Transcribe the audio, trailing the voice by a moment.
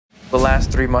The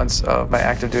last 3 months of my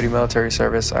active duty military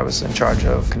service, I was in charge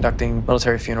of conducting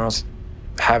military funerals.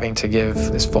 Having to give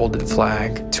this folded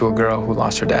flag to a girl who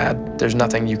lost her dad, there's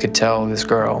nothing you could tell this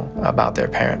girl about their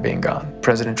parent being gone.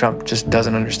 President Trump just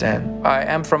doesn't understand. I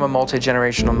am from a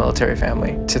multi-generational military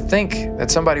family. To think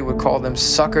that somebody would call them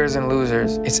suckers and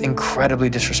losers, it's incredibly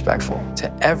disrespectful.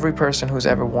 To every person who's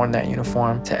ever worn that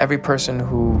uniform, to every person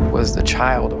who was the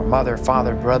child or mother,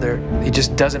 father, brother, he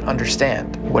just doesn't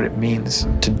understand what it means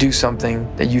to do something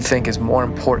that you think is more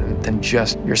important than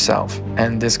just yourself.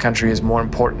 And this country is more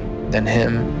important than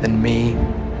him, than me.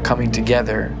 Coming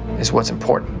together is what's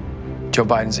important. Joe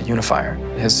Biden's a unifier.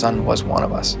 His son was one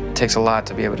of us. It takes a lot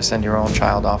to be able to send your own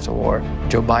child off to war.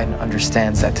 Joe Biden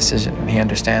understands that decision, and he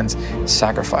understands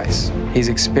sacrifice. He's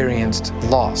experienced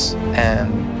loss,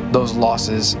 and those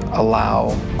losses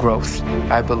allow growth.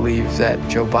 I believe that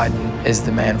Joe Biden is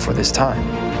the man for this time.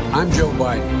 I'm Joe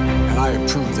Biden, and I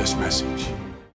approve this message.